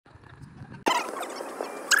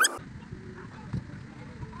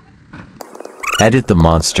Edit the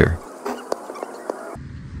monster.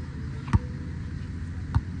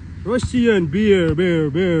 Russian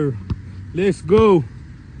beer. Let's go.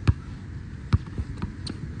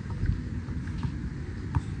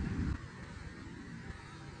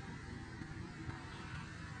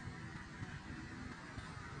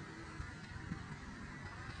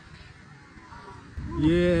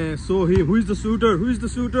 Yeah, saw him. Who is the shooter? Who is the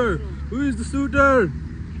shooter? Who is the shooter?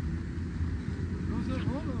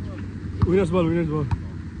 Winner's ball, winner's ball.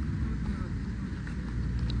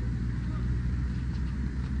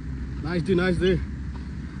 Nice day.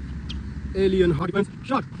 Alien hard defense.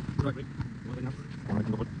 Shot.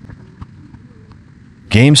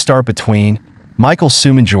 Game start between Michael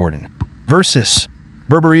Suman Jordan versus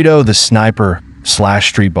Berberito the Sniper /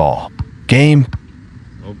 Streetball. Game.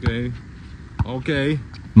 Okay.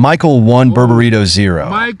 Michael 1, Berberito 0.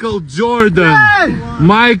 Michael Jordan.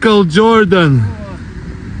 Michael Jordan.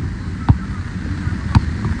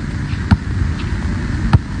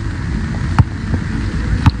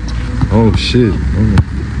 Oh shit. Oh.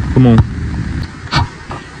 Come on.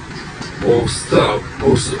 Post up.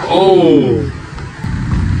 Oh.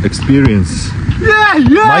 Experience.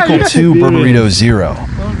 Michael 2, Berberito 0.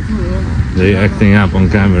 They acting up on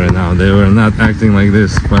camera now. They were not acting like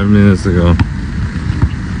this 5 minutes ago.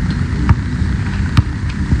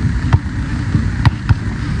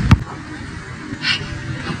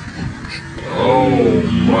 Oh,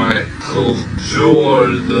 Michael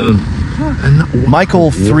Jordan.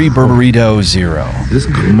 Michael 3, Berberito 0. This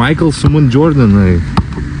Michael Suman Jordan, like,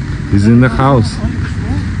 he's in the house.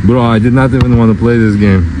 Bro, I did not even want to play this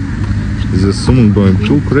game. This is someone going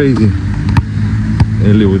too crazy.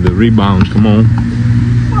 Ellie with the rebound, come on.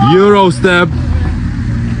 Euro step.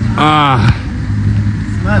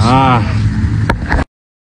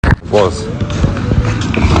 Was.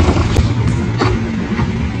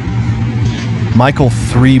 Michael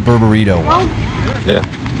 3, Berberito 1. Yeah.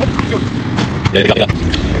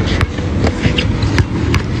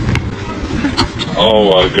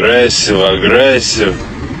 Oh, aggressive.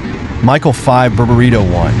 Michael 5, Berberito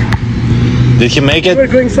 1. Did he make it? We're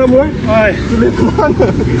going somewhere?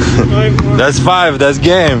 That's 5, that's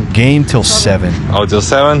game. Game till 7. Oh, till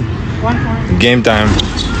 7? Game time.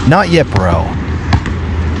 Not yet, bro.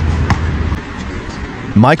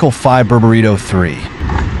 Michael 5, Berberito 3.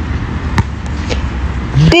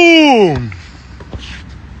 Boom!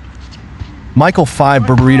 Michael 5,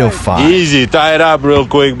 Berberito 5. Easy, tie it up real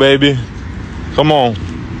quick, baby. Come on.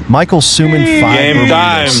 Michael Suman 5, Game Berberito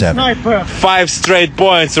time. 7. 5 straight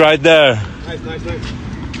points right there. Nice.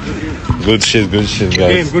 Good shit,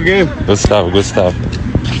 guys. Good game. Good stuff.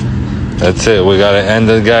 That's it. We gotta end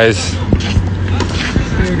it, guys. See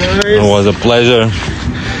you guys. It was a pleasure.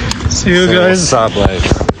 See you guys. What's up, guys?